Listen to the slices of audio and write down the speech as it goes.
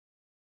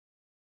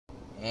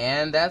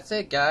And that's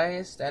it,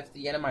 guys. That's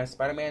the end of my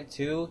Spider-Man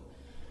 2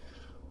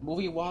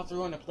 movie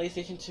walkthrough on the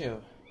PlayStation 2.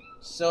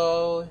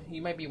 So,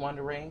 you might be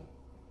wondering,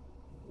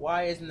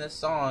 why isn't this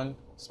song,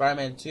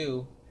 Spider-Man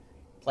 2,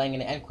 playing in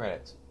the end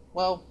credits?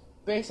 Well,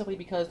 basically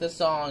because this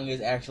song is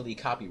actually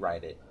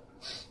copyrighted.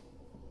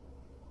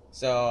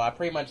 So, I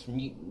pretty much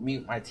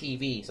mute my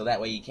TV so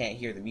that way you can't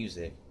hear the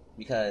music.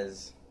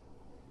 Because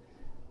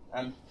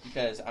I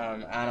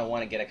don't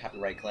want to get a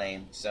copyright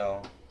claim.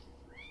 So,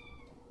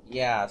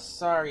 yeah,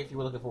 sorry if you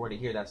were looking forward to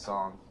hear that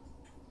song.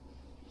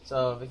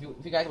 So if you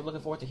guys were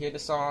looking forward to hear the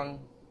song,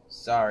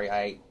 sorry,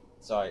 I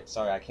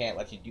can't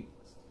let you do.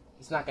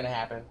 It's not gonna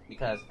happen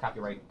because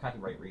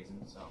copyright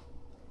reasons. So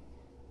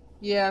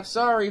yeah,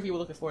 sorry if you were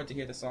looking forward to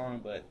hear the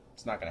song, but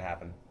it's not gonna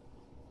happen.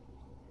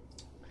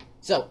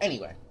 So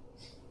anyway,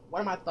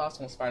 what are my thoughts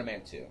on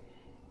Spider-Man 2?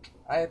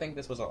 I think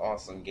this was an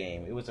awesome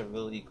game. It was a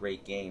really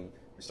great game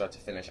from start to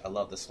finish. I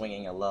love the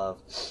swinging. I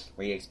love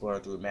where you explore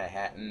through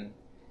Manhattan.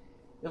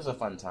 It was a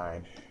fun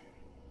time.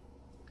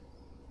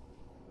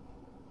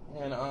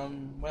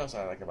 And what else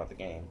I like about the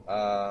game?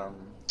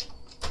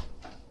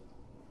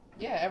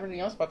 Yeah, everything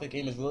else about the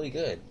game is really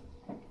good,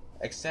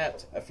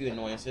 except a few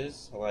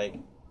annoyances, like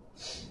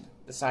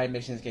the side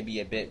missions can be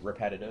a bit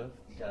repetitive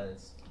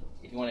because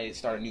if you want to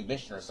start a new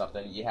mission or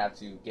something, you have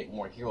to get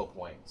more hero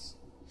points,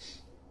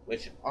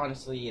 which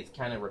honestly it's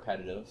kind of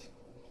repetitive.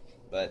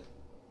 But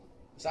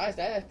besides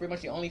that, that's pretty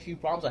much the only few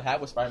problems I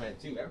have with Spider-Man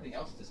 2. Everything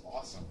else is just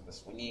awesome. The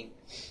swinging,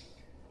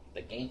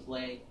 the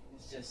gameplay,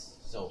 it's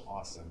just so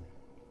awesome.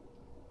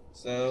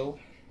 So,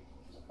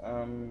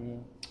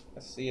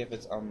 let's see if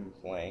it's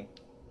playing.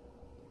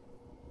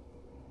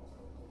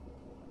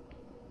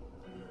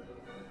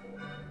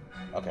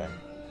 Okay.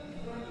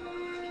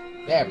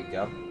 There we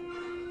go.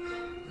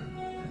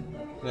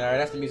 Alright,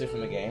 that's the music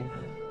from the game.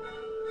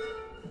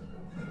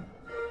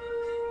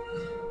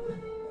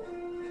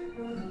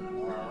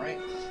 Alright.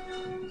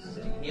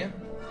 Sitting here.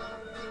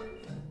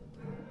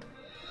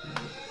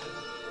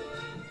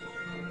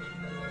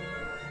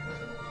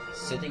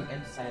 Sitting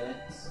in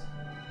silence.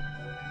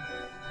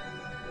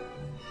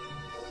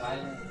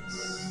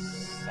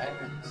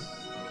 Silence.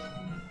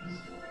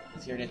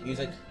 Let's hear this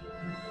music.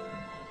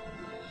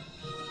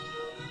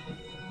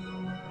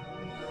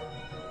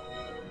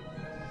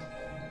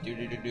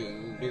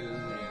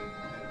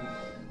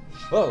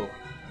 Whoa!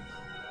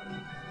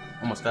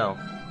 Almost fell.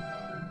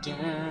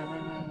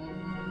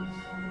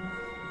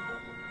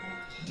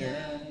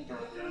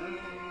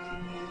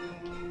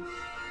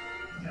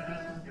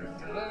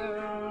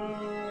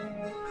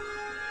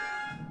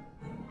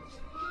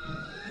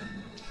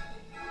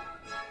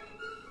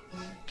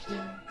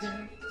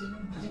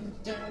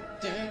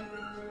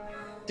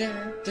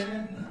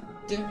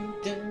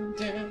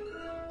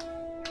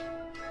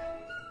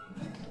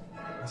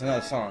 That's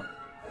another song.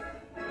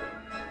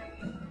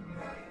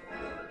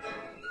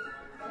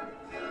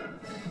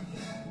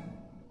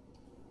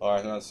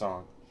 Alright, another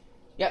song.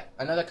 Yep,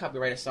 another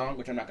copyrighted song,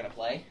 which I'm not gonna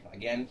play.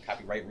 Again,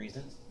 copyright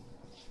reasons.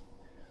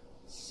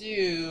 So,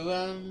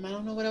 I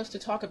don't know what else to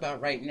talk about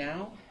right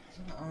now.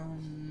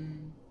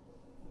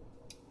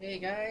 Hey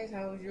guys,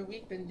 how's your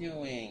week been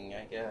doing?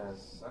 I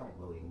guess. I don't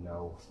really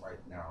know right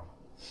now.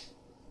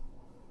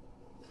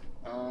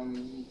 I don't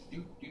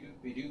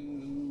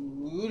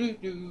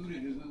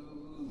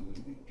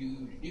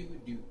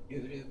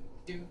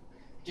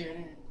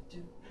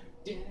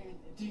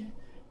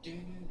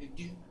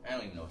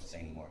even know what to say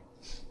anymore.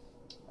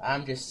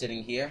 I'm just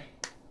sitting here.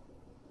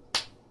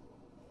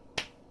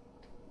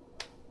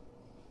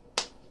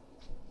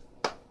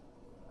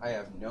 I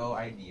have no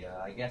idea.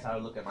 I guess I'll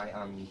look at my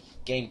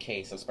game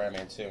case of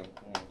Spider-Man 2.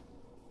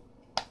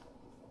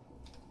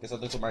 Guess I'll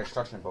look at my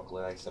instruction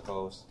booklet, I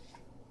suppose.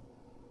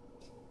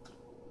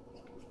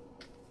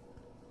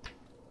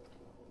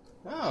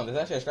 Oh, there's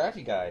actually a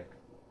strategy guide.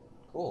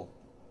 Cool.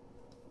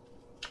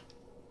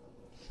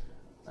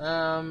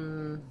 Nah,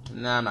 I'm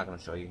not gonna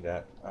show you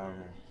that.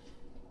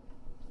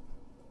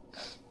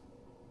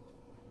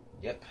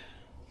 Yep.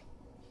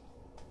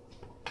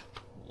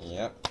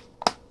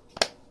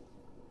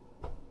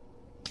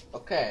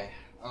 Okay.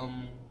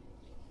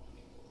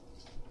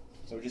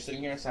 So we're just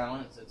sitting here in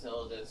silence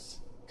until this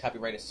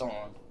copyrighted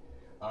song,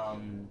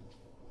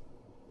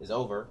 is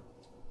over.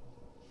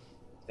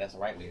 If that's the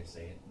right way to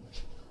say it.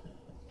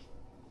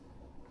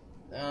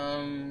 I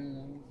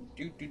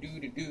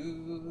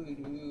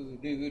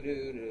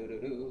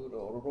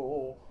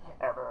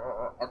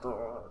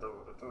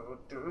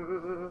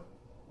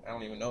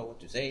don't even know what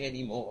to say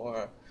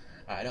anymore.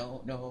 I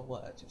don't know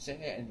what to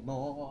say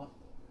anymore.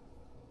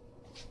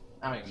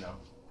 I don't even know.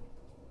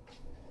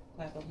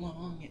 Clap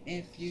along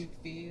if you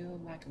feel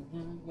like a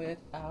room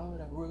without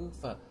a roof.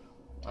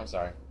 I'm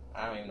sorry.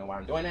 I don't even know why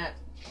I'm doing that.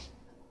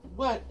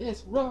 What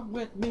is wrong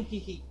with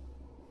me?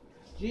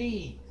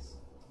 Jeez.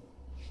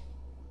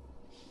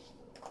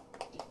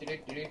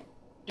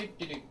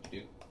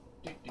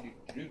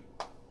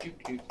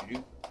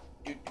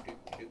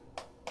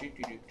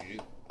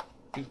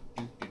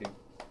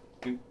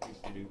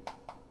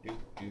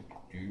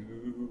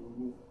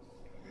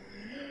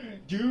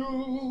 do.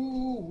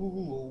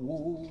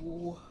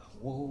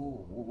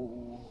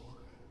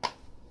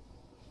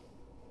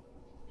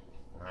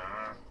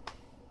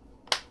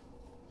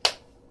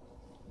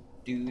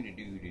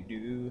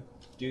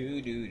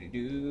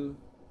 Do.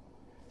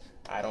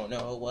 I don't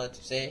know what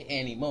to say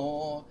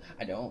anymore.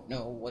 I don't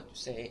know what to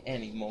say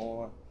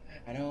anymore.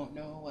 I don't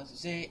know what to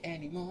say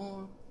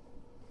anymore.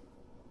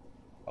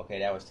 Okay,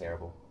 that was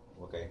terrible.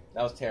 Okay,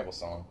 that was a terrible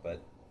song,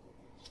 but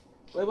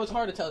it was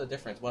hard to tell the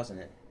difference, wasn't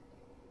it?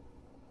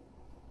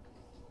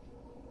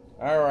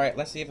 Alright,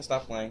 let's see if it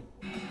stops playing.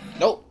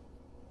 Nope.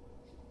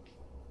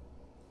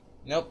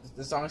 Nope,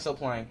 the song is still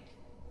playing.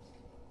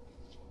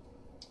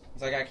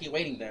 So I gotta keep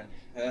waiting then.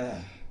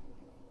 Ugh.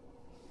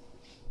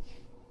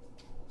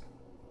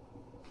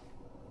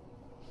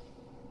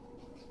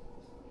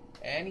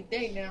 Any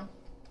day now.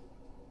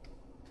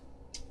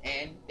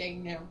 Any day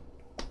now.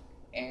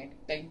 Any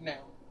day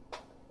now.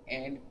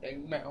 Any day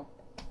now.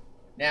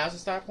 Now does it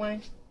start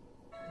playing?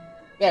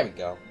 There we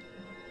go.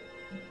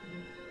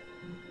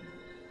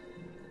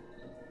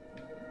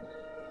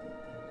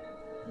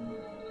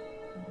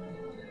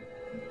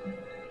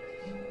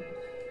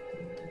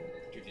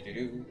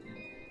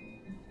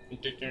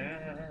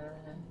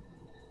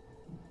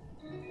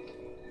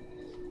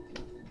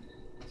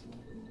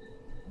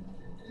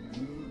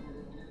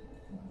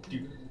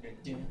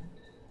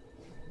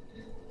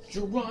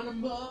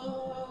 Geronimo.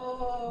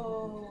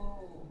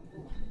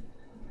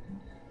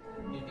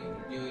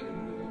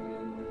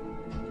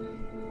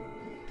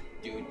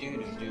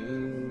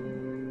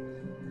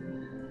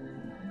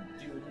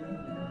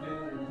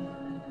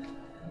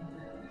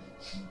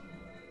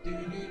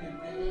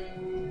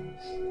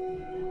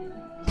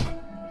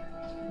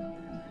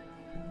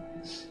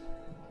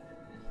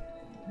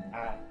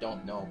 I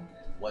don't know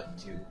what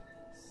to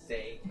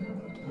say.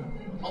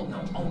 Oh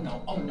no, oh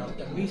no, oh no,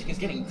 the music is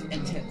getting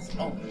intense.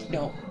 Oh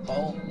no, bro,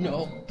 oh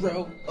no,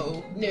 bro,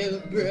 oh no,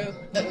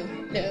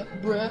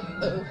 bro,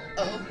 oh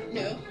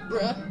no,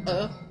 bro,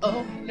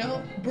 oh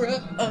no, bro,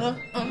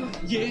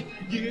 yeah,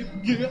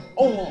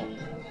 oh,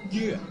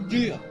 yeah,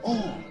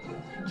 oh,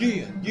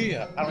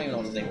 yeah. I don't even know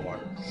what to say anymore.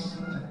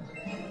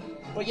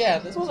 But yeah,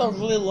 this was a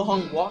really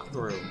long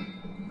walkthrough.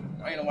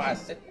 I don't know why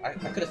I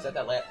could have said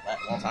that a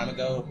long time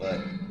ago, but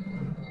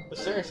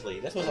seriously,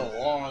 this was a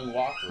long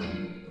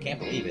walkthrough. Can't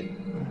believe it.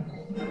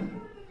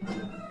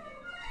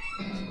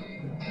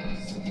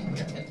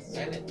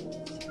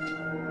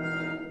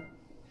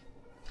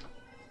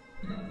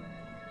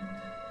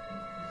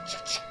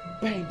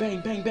 Bang, bang,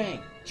 bang, bang.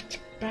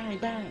 Bang,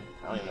 bang.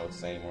 I don't even know what to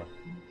say anymore.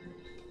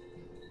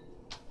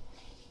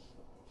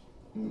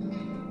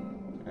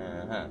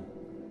 Uh-huh.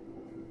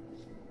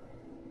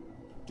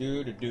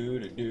 Do.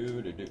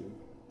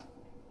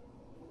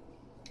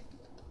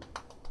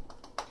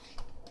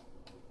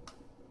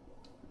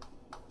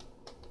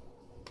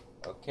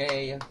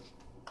 Okay.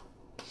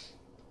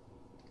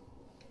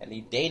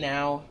 Any day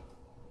now.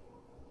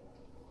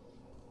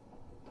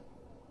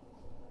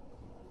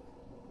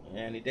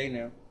 Any day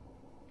now.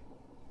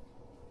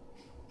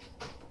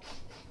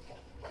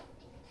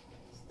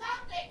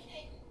 Stop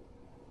it!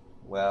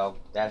 Well,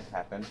 that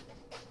happened.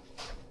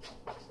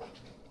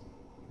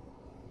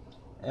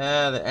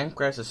 The end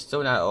credits is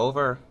still not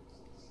over.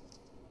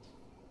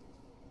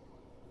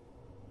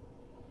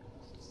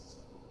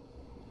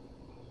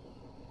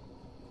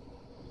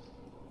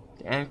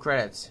 The end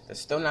credits, they're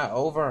still not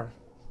over.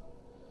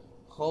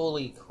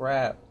 Holy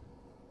crap.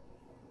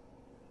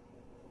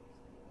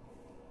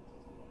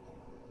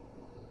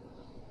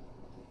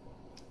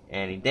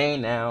 Any day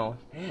now.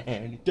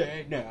 Any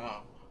day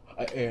now.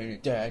 Any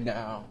day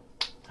now.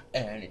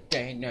 Any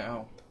day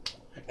now.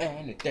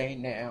 Any day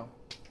now.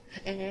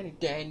 Any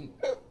day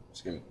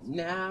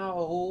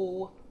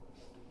now.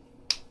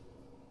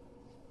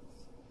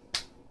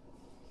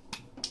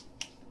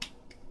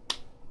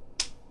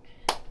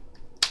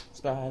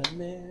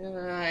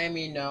 Spiderman. I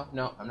mean, no,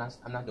 I'm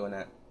not doing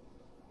that.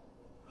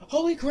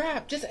 Holy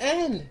crap! Just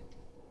end.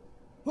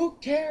 Who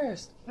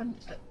cares?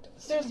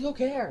 Seriously, who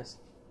cares?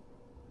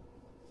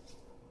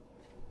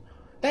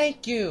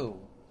 Thank you.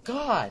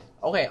 God.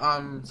 Okay.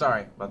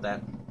 Sorry about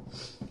that.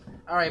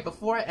 All right.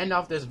 Before I end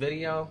off this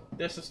video,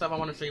 there's some stuff I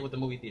want to show you what the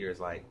movie theater is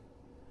like.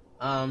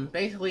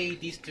 Basically,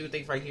 these two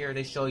things right here,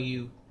 they show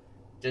you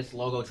just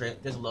logos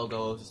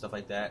and stuff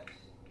like that.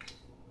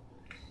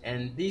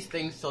 And these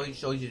things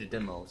shows you the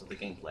demos of the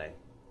gameplay.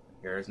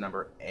 Here's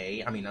number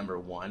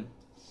 1.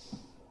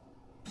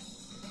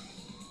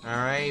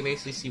 Alright,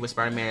 basically see what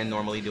Spider-Man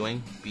normally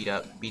doing.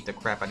 Beat the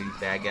crap out of these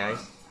bad guys.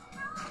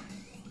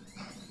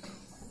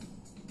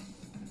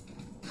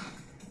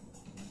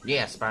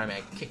 Yeah,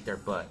 Spider-Man, kick their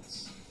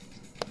butts.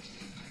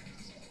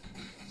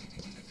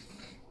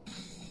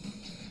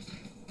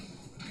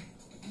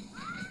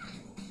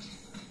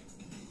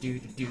 Yeah.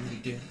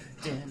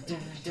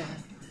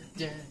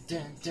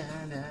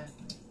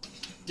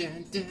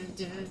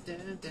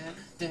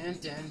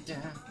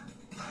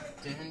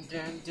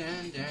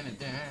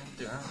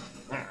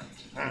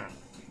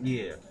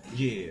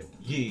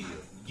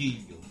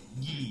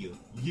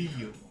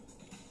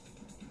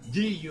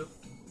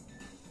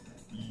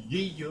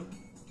 Yeah.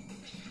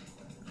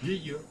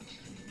 Yeah.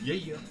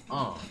 Yeah.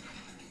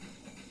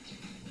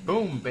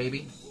 Boom,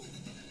 baby.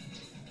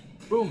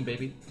 Boom,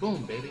 baby.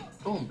 Boom, baby.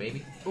 Boom,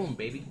 baby. Boom,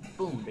 baby.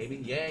 Boom, baby.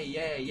 Yeah,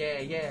 yeah, yeah,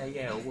 yeah,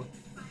 yeah.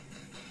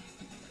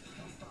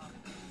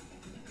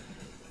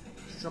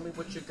 Show me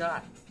what you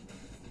got.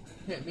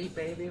 Hit me,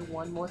 baby,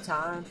 one more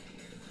time.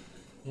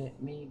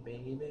 Hit me,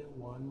 baby,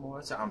 one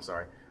more time. I'm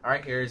sorry. All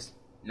right, here's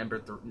number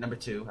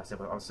two.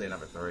 I'll say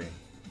number three.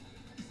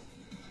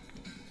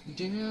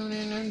 Down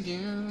and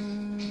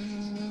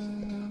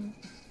down.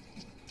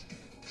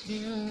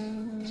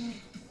 Down.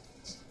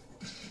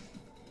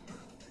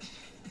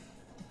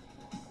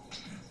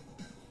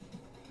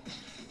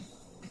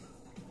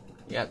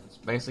 Yeah, it's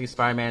basically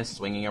Spider-Man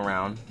swinging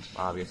around,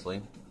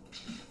 obviously.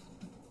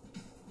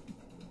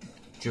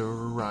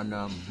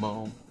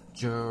 Geronimo,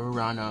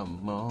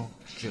 Geronimo,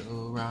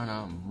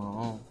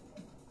 Geronimo.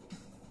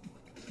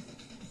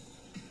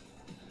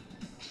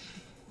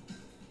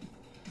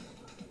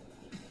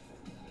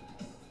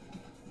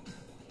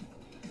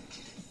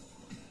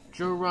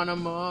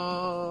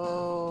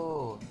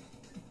 Geronimo.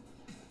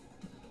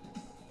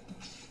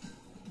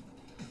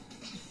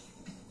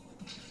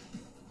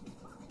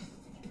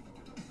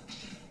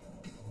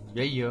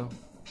 Yeah, yeah.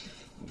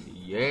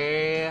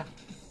 Yeah.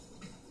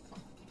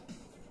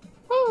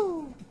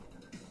 Woo.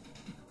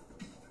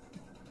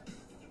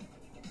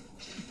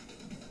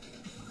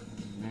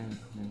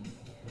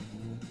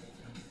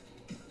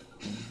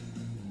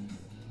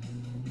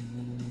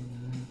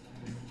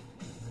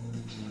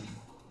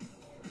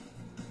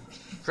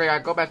 Trey, I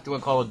go back to a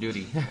Call of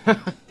Duty.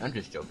 I'm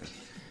just joking.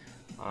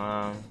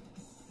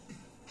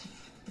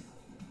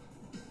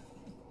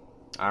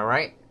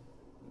 Alright.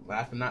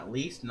 Last but not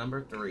least,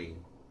 number three.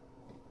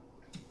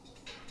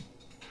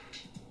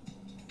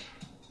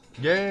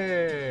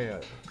 Yeah!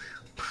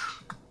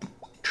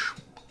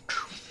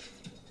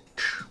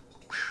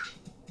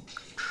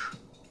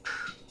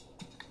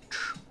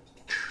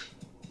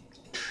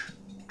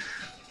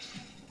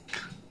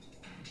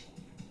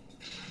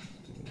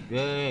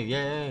 Yeah,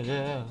 yeah,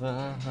 yeah.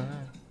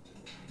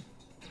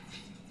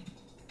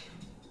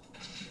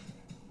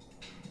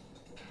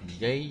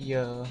 Yeah,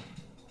 yeah.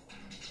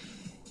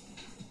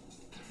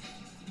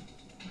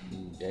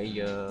 Yeah,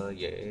 yeah,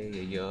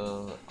 yeah,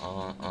 yeah.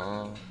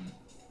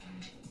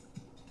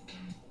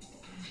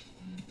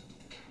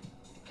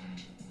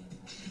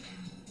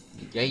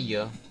 Yeah,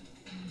 yeah.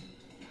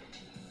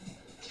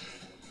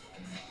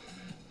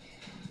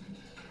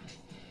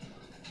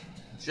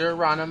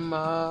 Geronimo.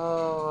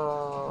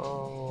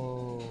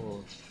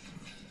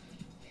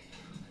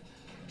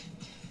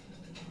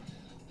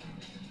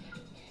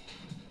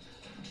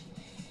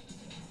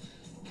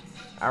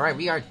 Alright,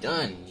 we are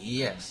done.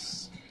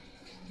 Yes.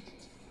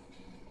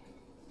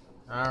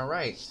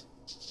 Alright.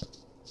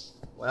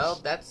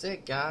 Well, that's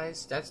it,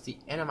 guys. That's the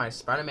end of my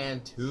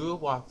Spider-Man 2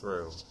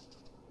 walkthrough.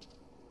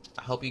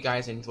 I hope you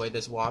guys enjoyed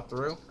this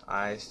walkthrough.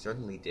 I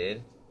certainly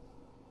did.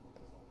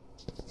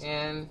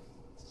 And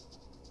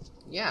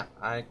yeah,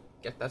 I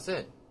guess that's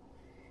it.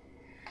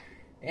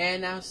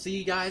 And I'll see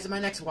you guys in my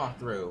next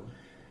walkthrough.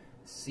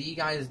 See you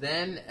guys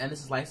then, and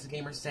this is License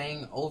Gamer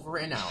saying over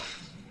and out.